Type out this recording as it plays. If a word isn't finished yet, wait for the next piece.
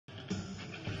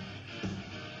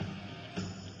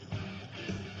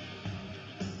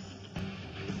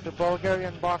The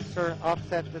Bulgarian boxer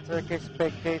upset the Turkish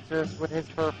spectators with his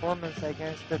performance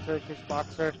against the Turkish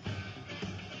boxer.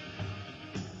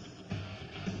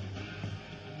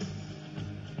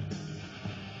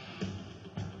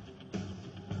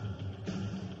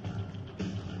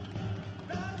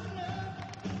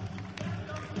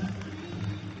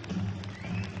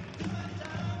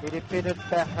 He defeated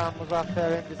Behram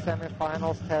Muzaffer in the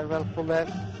semi-finals, Tervel PULEV,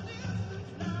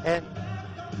 and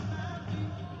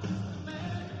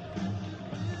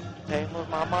Teymur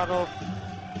MAMMADOV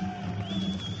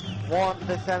won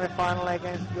the semi-final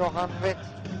against Johan Witt.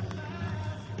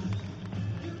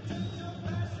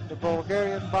 The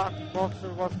Bulgarian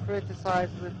boxer was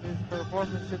criticized with his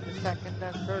performance in the second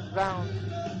and third rounds.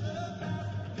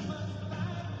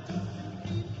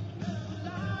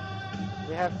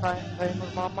 We have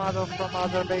Teymur MAMMADOV from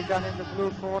Azerbaijan in the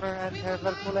blue corner and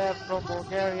Tervel PULEV from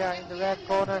Bulgaria in the red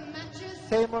corner.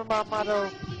 Teymur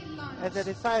MAMMADOV has a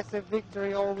decisive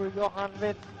victory over Johan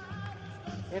Witt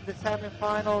in the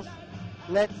semi-finals.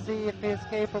 Let's see if he is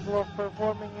capable of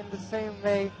performing in the same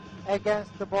way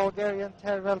against the Bulgarian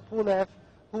Tervel PULEV,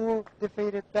 who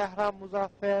defeated Behram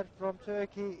Muzaffer from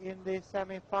Turkey in the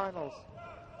semi-finals.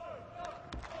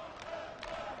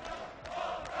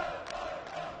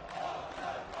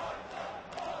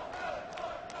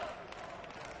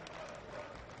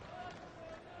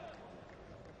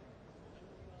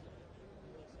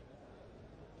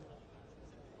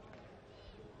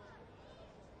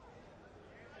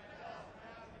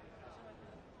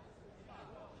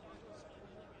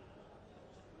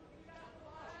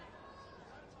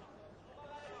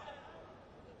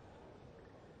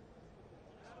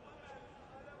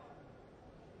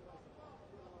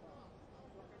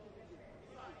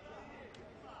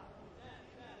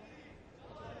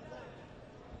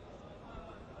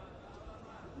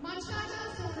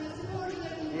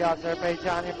 The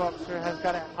Azerbaijani boxer has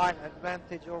got a height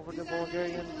advantage over the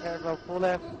Bulgarian Tervel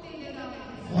PULEV.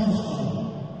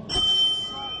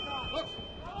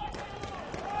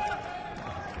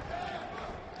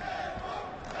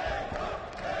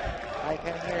 I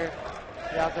can hear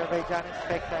the Azerbaijani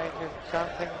spectators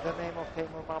chanting the name of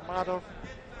Teymur MAMMADOV.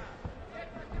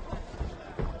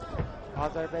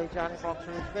 Azerbaijani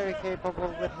boxer is very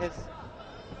capable with his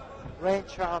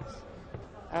range shots,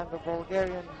 and the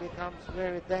Bulgarian becomes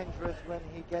very dangerous when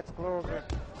he gets closer.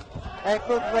 A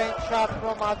good range shot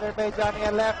from Azerbaijani,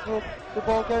 a left hook. The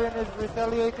Bulgarian is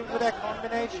retaliating with a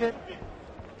combination.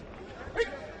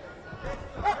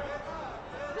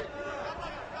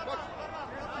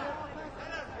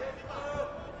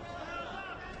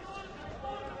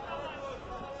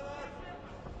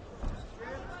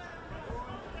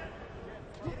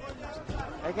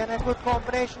 Again, a good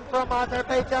combination from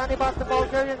Azerbaijani, but the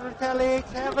Bulgarian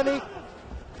retaliates heavily.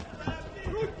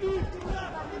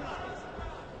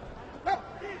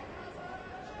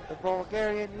 The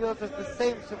Bulgarian uses the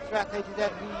same strategy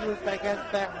that he used against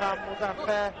Behram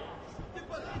Muzaffer.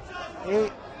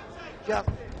 He just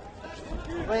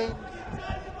rains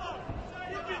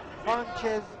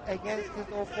punches against his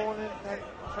opponent and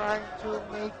trying to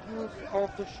make use of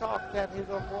the shock that his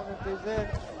opponent is in.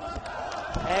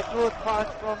 A good punch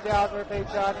from the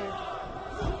Azerbaijani,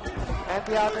 and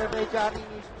the Azerbaijani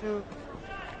needs to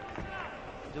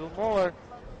do more.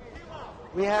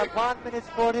 We have 1 minute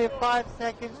 45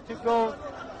 seconds to go,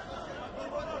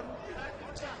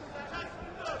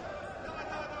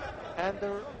 and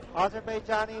the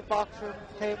Azerbaijani boxer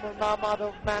Teymur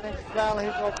MAMMADOV managed well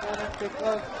his opponent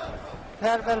because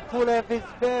Tervel PULEV is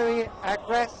very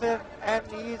aggressive and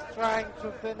he is trying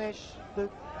to finish the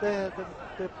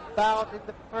bout in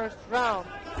the first round.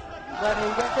 When he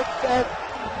gets it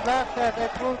left and a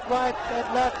good right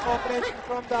and left combination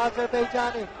from the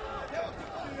Azerbaijani.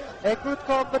 A good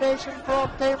combination from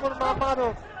Teymur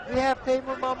MAMMADOV. We have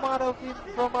Teymur MAMMADOV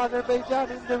from Azerbaijan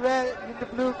in the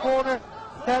blue corner.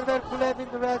 Tervel PULEV in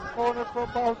the red corner from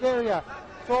Bulgaria.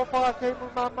 So far Teymur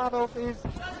MAMMADOV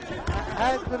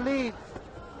has the lead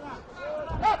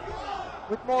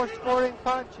with more scoring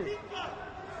punches.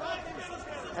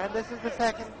 And this is the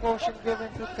second caution given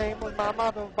to Teymur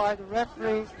MAMMADOV by the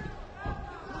referee.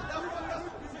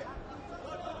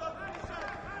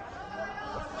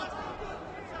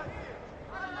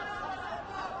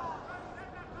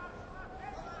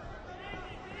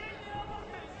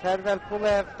 Tervel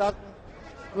PULEV doesn't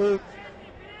look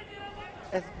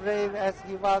as brave as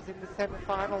he was in the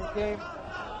semi-final game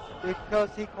because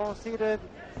he conceded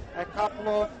a couple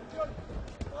of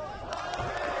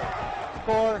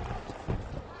score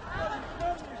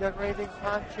generating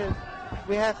punches.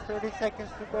 We have 30 seconds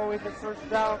to go in the first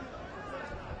round.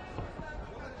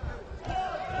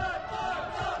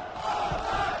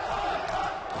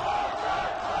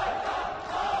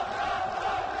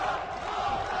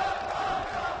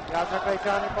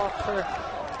 Azerbaijani boxer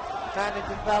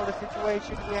manages well the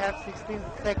situation. We have 16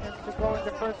 seconds to go in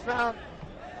the first round.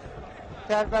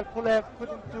 Tervel PULEV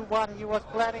couldn't do what he was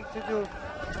planning to do.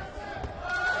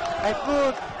 A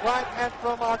good right hand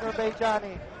from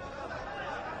Azerbaijani.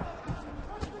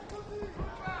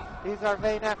 These are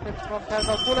vain efforts from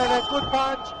Tervel PULEV. A good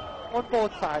punch on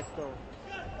both sides though.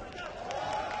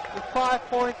 With 5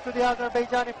 points to the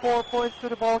Azerbaijani, 4 points to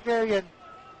the Bulgarian.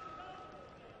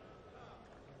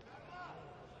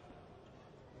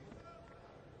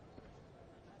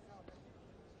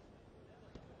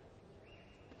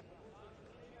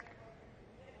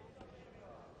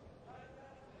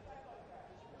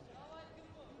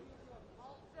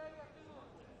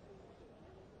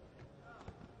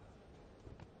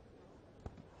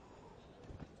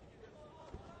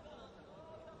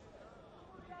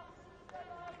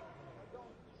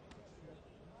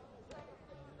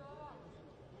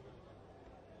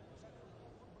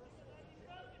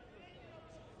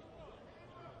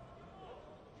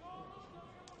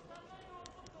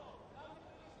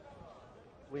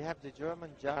 We have the German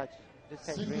judge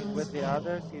disagreeing with the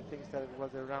others. He thinks that it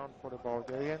was a round for the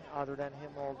Bulgarian. Other than him,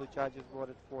 all the judges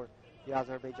voted for the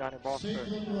Azerbaijani boxer.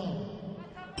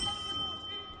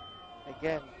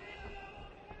 Again,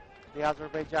 the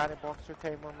Azerbaijani boxer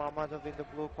Teymur MAMMADOV in the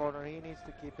blue corner. He needs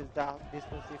to keep his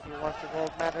distance if he wants the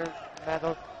gold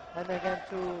medal. And again,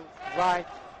 two right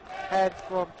heads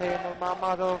from Teymur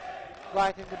MAMMADOV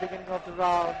right in the beginning of the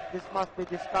round. This must be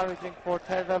discouraging for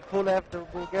Tervel PULEV, the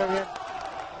Bulgarian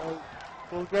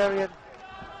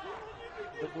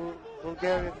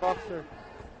boxer.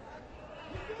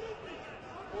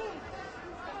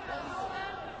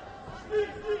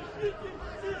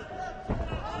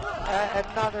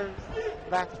 Another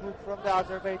back hook from the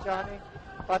Azerbaijani,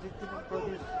 but it didn't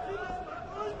produce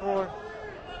score.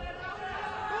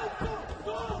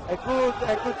 A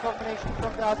good combination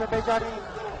from the Azerbaijani.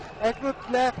 A good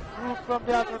left hook from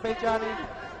the Azerbaijani.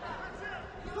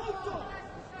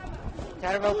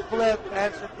 Tervel PULEV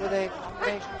answered with a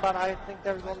combination, but I think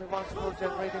there is only one score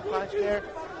generating punch there.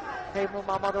 Teymur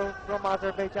MAMMADOV from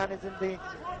Azerbaijan is in the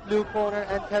blue corner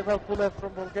and Tervel PULEV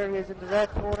from Bulgaria is in the red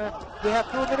corner. We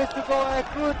have 2 minutes to go. A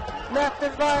good left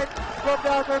and right from the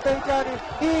Azerbaijani.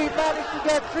 He managed to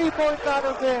get 3 points out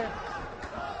of there.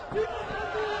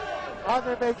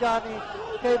 Azerbaijani,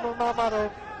 Teymur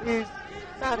MAMMADOV is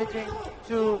managing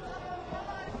to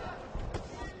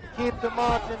keep the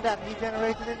margin that he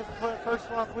generated in the first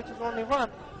round, which is only one,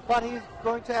 but he's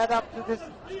going to add up to this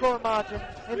score margin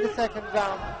in the second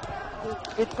round.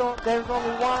 There's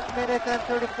only 1 minute and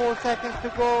 34 seconds to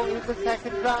go in the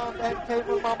second round, and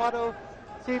Teymur MAMMADOV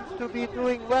seems to be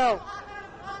doing well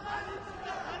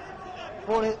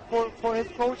for his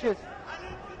coaches.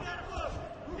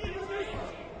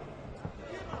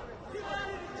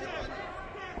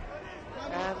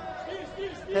 And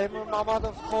Teymur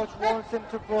MAMMADOV's coach wants him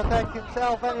to protect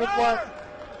himself, and it was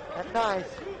a nice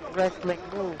wrestling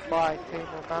move by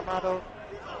Teymur MAMMADOV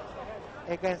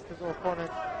against his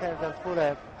opponent Tervel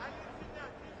PULEV.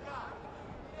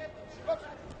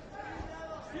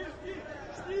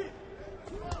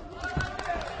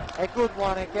 A good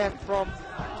one again from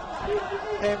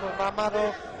Teymur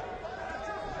MAMMADOV.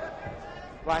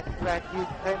 Right hand,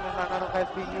 Teymur MAMMADOV has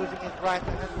been using his right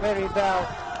hand very well.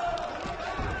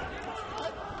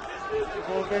 The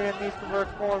Bulgarian needs to work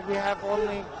more. We have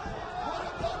only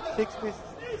 60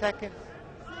 seconds.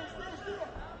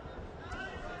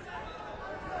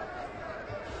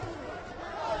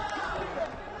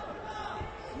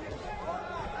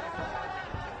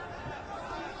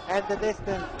 And the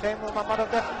distance. Teymur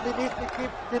MAMMADOV definitely needs to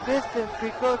keep the distance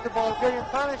because the Bulgarian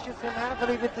punishes him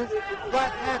heavily with his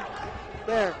right hand.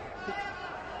 There.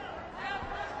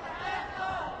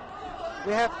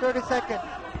 We have 30 seconds.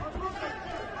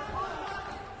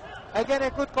 Again, a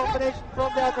good combination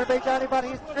from the Azerbaijani, but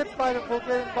he's tripped by the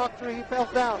Bulgarian boxer. He fell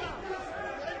down.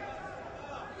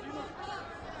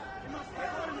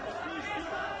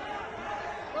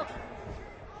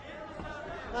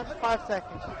 That's 5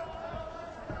 seconds.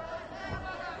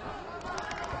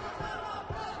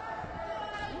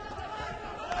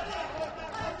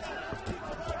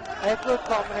 A good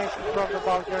combination from the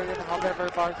Bulgarian, however,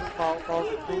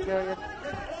 Bulgarian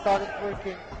started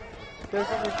working. There's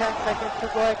only 10 seconds to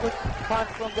go. A good punch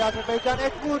from the Azerbaijan. A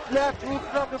good left hook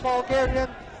from the Bulgarian.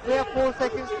 We have 4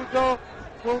 seconds to go.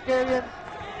 Bulgarian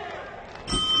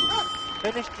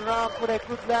finished the round with a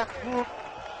good left hook.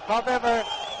 However,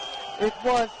 it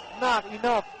was not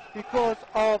enough because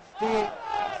of the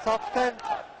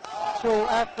substantial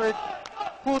effort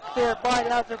put there by the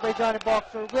Azerbaijani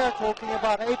boxer. We are talking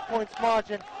about 8 points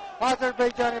margin.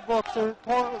 Azerbaijani boxer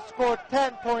scored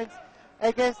 10 points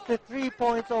against the 3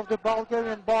 points of the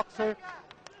Bulgarian boxer.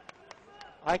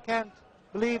 I can't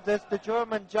believe this. The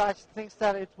German judge thinks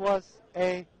that it was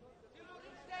a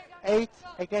 8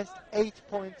 against 8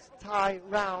 points tie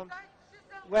round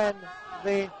when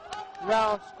the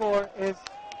round score is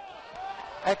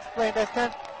explained as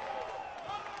 10.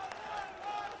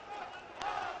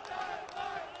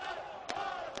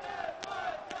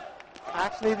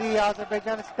 Actually, the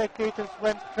Azerbaijani spectators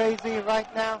went crazy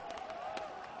right now,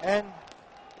 and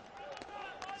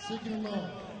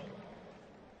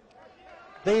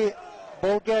the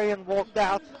Bulgarian walked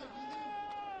out.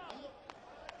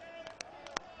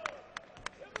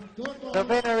 The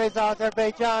winner is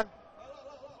Azerbaijan.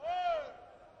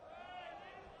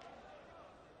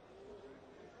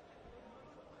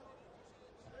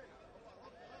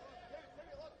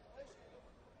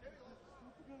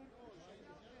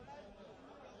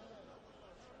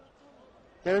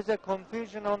 There is a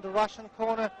confusion on the Russian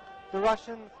corner. The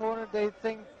Russian corner,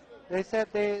 they said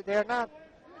they are not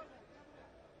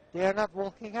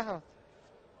walking out.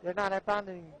 They're not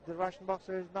abandoning. The Russian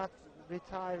boxer is not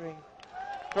retiring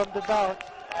from the bout.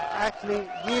 Actually,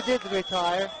 he did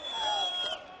retire.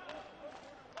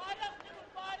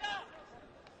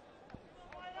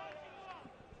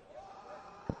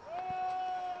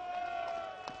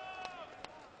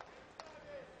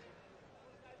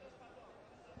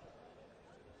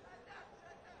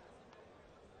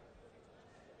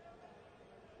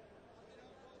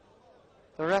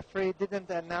 The referee didn't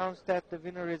announce that the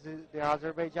winner is the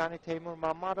Azerbaijani Teymur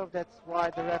MAMMADOV. That's why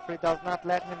the referee does not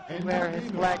let him wear his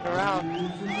flag around.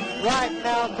 Right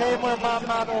now, Teymur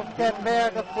MAMMADOV can wear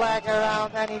the flag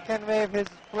around, and he can wave his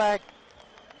flag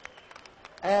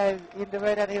in the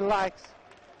way that he likes.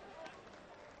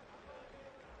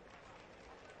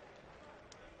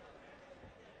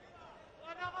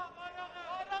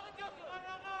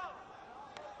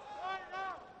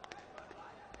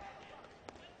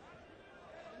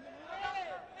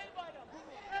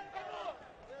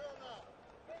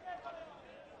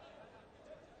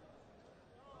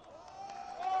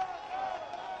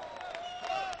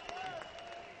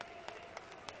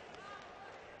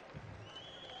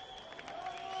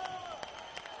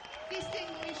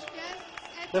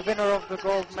 The winner of the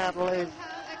gold medal is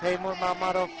Teymur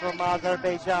MAMMADOV from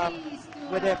Azerbaijan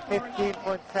with a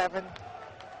 15.7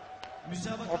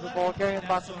 of the Bulgarian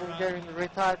boxer. Bulgarian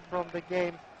retired from the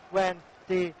game when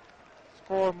the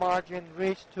score margin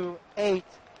reached to 8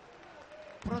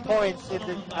 points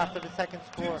after the second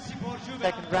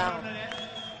round.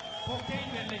 Kokteyl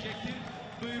verilecektir,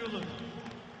 duyurulur.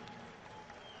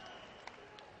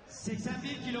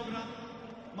 81 kilogram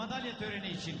madalya töreni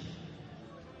için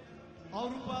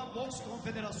Avrupa Boks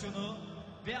Konfederasyonu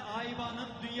ve AIBA'nın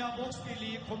Dünya Boks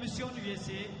Birliği Komisyon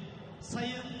Üyesi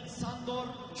Sayın Sandor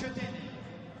Çöteni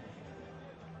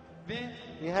ve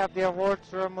We have the award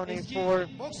ceremony eski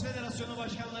for Boks Federasyonu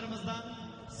Başkanlarımızdan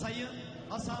Sayın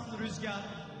Hasan Rüzgar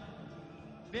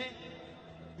ve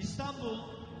İstanbul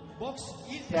Boks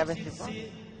İl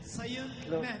Temsilcisi Sayın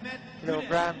Mehmet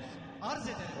Güler arz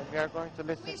eder. And we are going to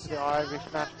listen to the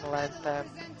Irish national anthem.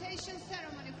 Presentation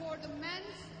ceremony for the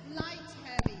men's light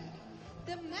heavy.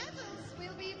 The medals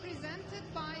will be presented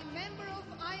by member of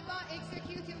AIBA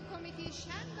Executive Committee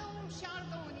Shandor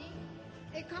Shardoni,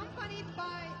 accompanied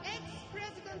by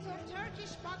ex-president of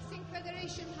Turkish Boxing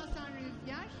Federation Hasan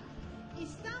Rüzgar,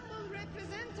 Istanbul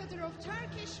representative of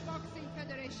Turkish Boxing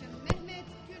Federation Mehmet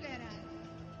Güleren.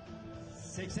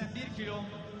 81 kilo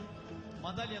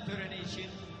madalya töreni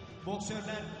için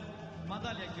boksörler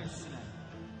madalya kürsüsüne.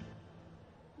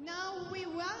 Now we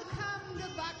welcome the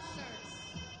boxers.